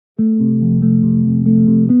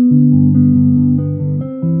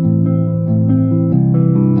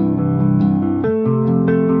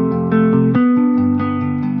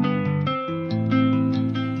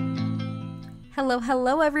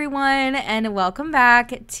hello everyone, and welcome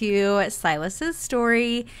back to Silas's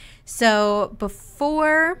story. So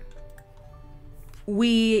before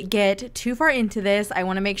we get too far into this, I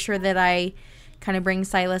want to make sure that I kind of bring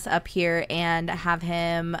Silas up here and have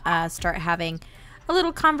him start having a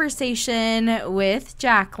little conversation with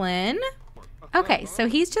Jacqueline. Okay, so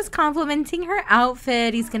he's just complimenting her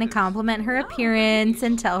outfit. He's going to compliment her appearance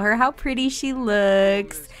and tell her how pretty she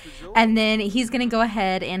looks. And then he's going to go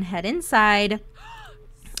ahead and head inside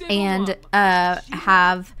and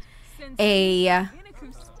have a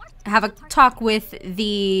talk with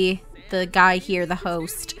the guy here, the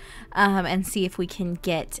host, and see if we can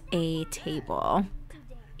get a table.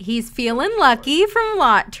 He's feeling lucky from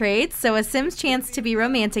lot traits, so a Sim's chance to be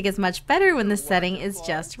romantic is much better when the setting is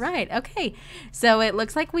just right. Okay, so it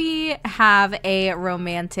looks like we have a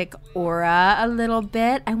romantic aura a little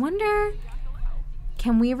bit. I wonder,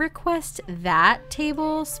 can we request that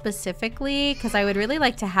table specifically? Because I would really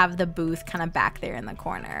like to have the booth kind of back there in the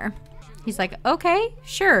corner. He's like, okay,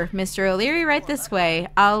 sure, Mr. O'Leary, right this way.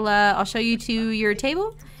 I'll show you to your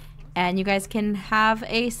table, and you guys can have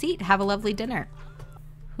a seat, have a lovely dinner.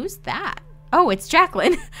 Who's that? Oh, it's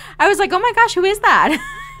Jacqueline. I was like, oh my gosh, who is that?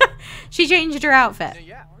 She changed her outfit.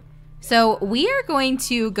 So we are going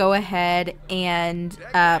to go ahead and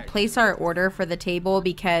place our order for the table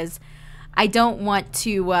because I don't want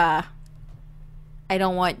to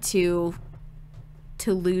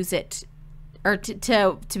lose it, or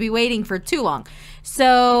to be waiting for too long.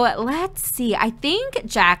 So let's see. I think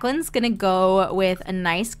Jacqueline's gonna go with a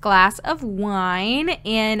nice glass of wine,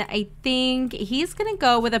 and I think he's gonna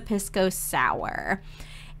go with a pisco sour.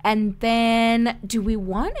 And then, do we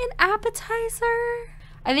want an appetizer?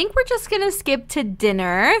 I think we're just gonna skip to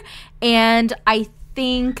dinner, and I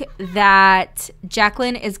think that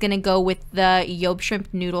Jacqueline is gonna go with the Yob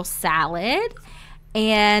shrimp noodle salad.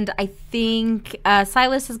 And I think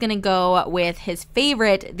Silas is going to go with his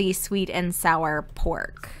favorite, the sweet and sour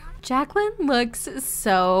pork. Jacqueline looks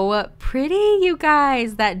so pretty, you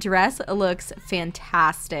guys. That dress looks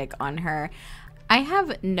fantastic on her. I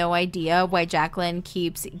have no idea why Jacqueline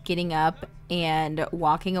keeps getting up and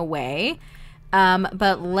walking away.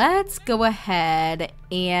 But let's go ahead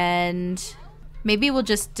and maybe we'll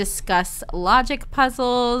just discuss logic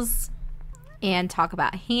puzzles and talk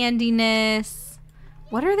about handiness.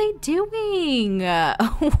 What are they doing?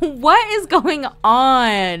 What is going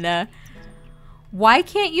on? Why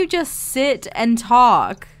can't you just sit and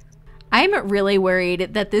talk? I'm really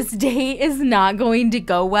worried that this day is not going to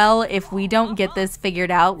go well if we don't get this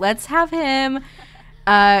figured out. Let's have him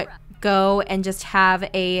go and just have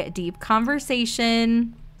a deep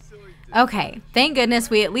conversation. Okay, thank goodness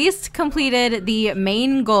we at least completed the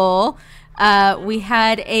main goal. We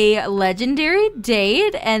had a legendary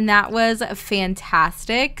date, and that was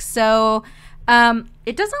fantastic. So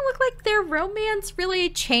it doesn't look like their romance really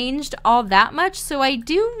changed all that much. So I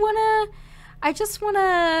just want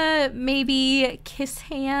to maybe kiss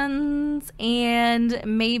hands, and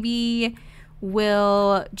maybe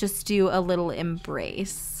we'll just do a little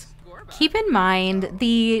embrace. Keep in mind,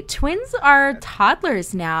 the twins are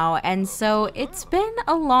toddlers now, and so it's been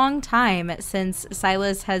a long time since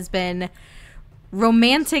Silas has been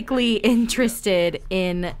romantically interested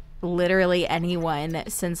in literally anyone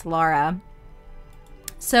since Laura.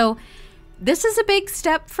 So this is a big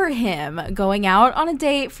step for him, going out on a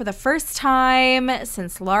date for the first time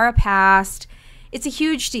since Laura passed. It's a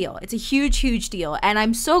huge deal. It's a huge, huge deal, and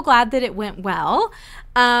I'm so glad that it went well.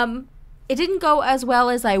 It didn't go as well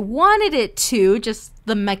as I wanted it to. Just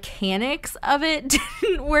the mechanics of it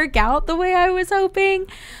didn't work out the way I was hoping.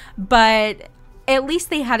 But at least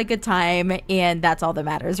they had a good time, and that's all that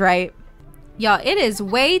matters, right? Y'all, it is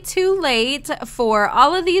way too late for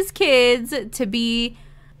all of these kids to be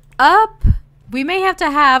up. We may have to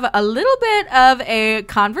have a little bit of a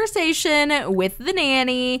conversation with the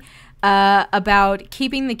nanny about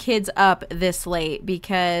keeping the kids up this late,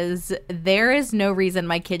 because there is no reason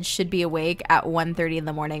my kids should be awake at 1:30 in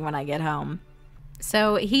the morning when I get home.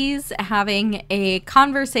 So he's having a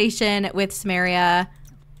conversation with Samaria.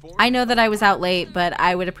 I know that I was out late, but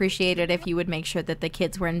I would appreciate it if you would make sure that the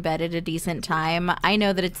kids were in bed at a decent time. I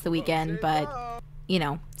know that it's the weekend, but, you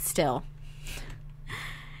know, still.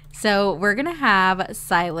 So we're going to have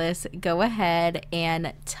Silas go ahead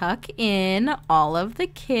and tuck in all of the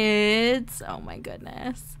kids. Oh my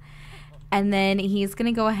goodness. And then he's going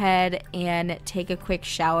to go ahead and take a quick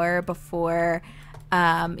shower before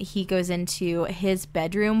he goes into his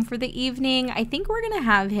bedroom for the evening. I think we're going to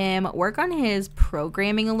have him work on his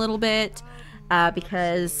programming a little bit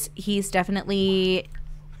because he's definitely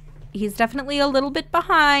he's definitely a little bit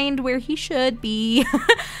behind where he should be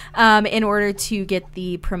in order to get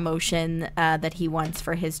the promotion that he wants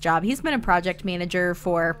for his job. He's been a project manager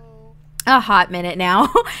for a hot minute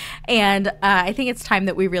now, and I think it's time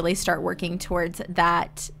that we really start working towards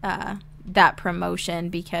that promotion,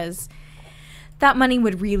 because that money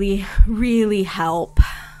would really, really help.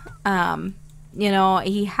 You know,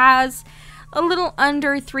 he has a little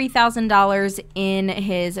under $3,000 in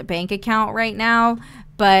his bank account right now,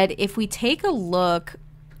 but if we take a look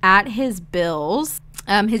at his bills,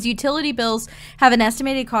 his utility bills have an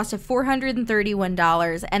estimated cost of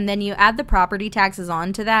 $431, and then you add the property taxes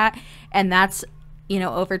onto that, and that's, you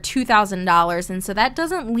know, over $2,000, and so that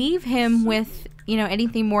doesn't leave him with, you know,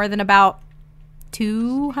 anything more than about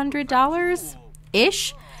 $200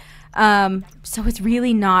 ish. So it's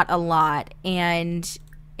really not a lot, and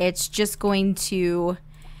it's just going to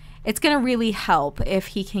really help if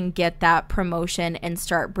he can get that promotion and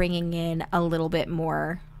start bringing in a little bit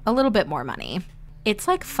more money. It's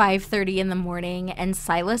like 5:30 in the morning, and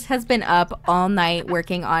Silas has been up all night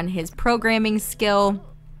working on his programming skill.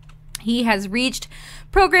 He has reached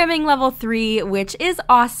programming level 3, which is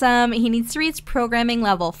awesome. He needs to reach programming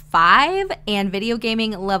level 5 and video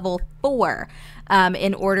gaming level 4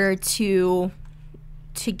 in order to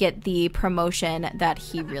get the promotion that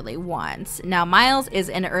he really wants. Now, Miles is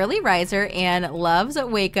an early riser and loves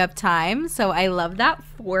wake up time, so I love that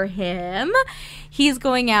for him. He's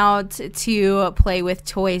going out to play with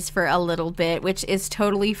toys for a little bit, which is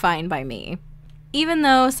totally fine by me. Even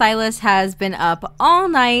though Silas has been up all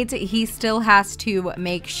night, he still has to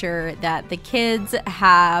make sure that the kids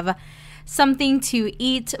have something to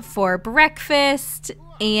eat for breakfast.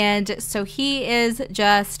 And so he is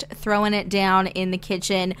just throwing it down in the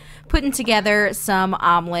kitchen, putting together some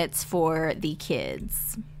omelets for the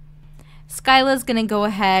kids. Skyla's going to go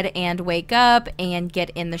ahead and wake up and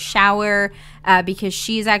get in the shower because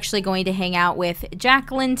she's actually going to hang out with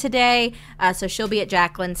Jacqueline today. So she'll be at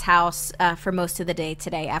Jacqueline's house for most of the day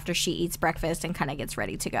today after she eats breakfast and kind of gets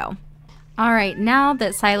ready to go. All right, now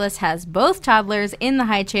that Silas has both toddlers in the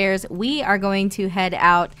high chairs, we are going to head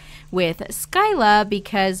out with Skyla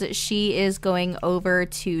because she is going over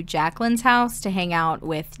to Jacqueline's house to hang out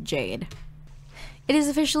with Jade. It is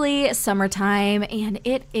officially summertime, and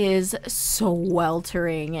it is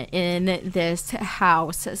sweltering in this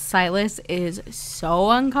house. Silas is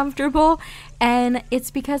so uncomfortable, and it's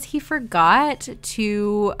because he forgot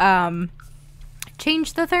to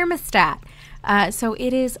change the thermostat. So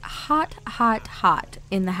it is hot, hot, hot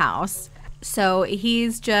in the house. So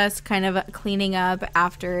he's just kind of cleaning up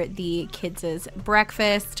after the kids'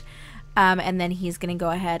 breakfast. And then he's going to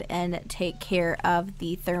go ahead and take care of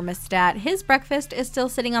the thermostat. His breakfast is still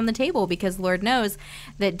sitting on the table because Lord knows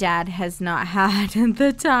that Dad has not had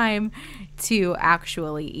the time to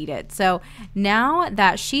actually eat it. So now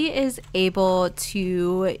that she is able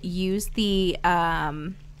to use the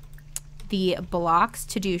blocks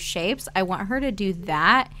to do shapes, I want her to do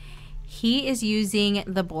that. He is using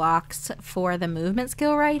the blocks for the movement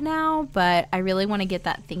skill right now, but I really want to get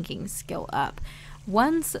that thinking skill up.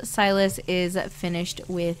 Once Silas is finished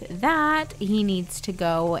with that, he needs to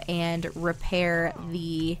go and repair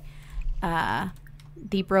the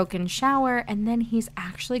broken shower, and then he's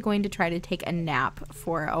actually going to try to take a nap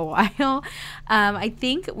for a while. I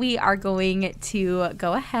think we are going to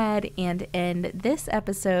go ahead and end this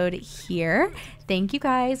episode here. Thank you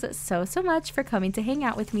guys so much for coming to hang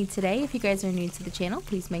out with me today. If you guys are new to the channel,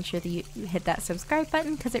 please make sure that you hit that subscribe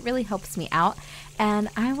button because it really helps me out. And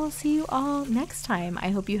I will see you all next time. I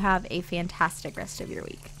hope you have a fantastic rest of your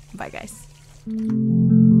week. Bye, guys.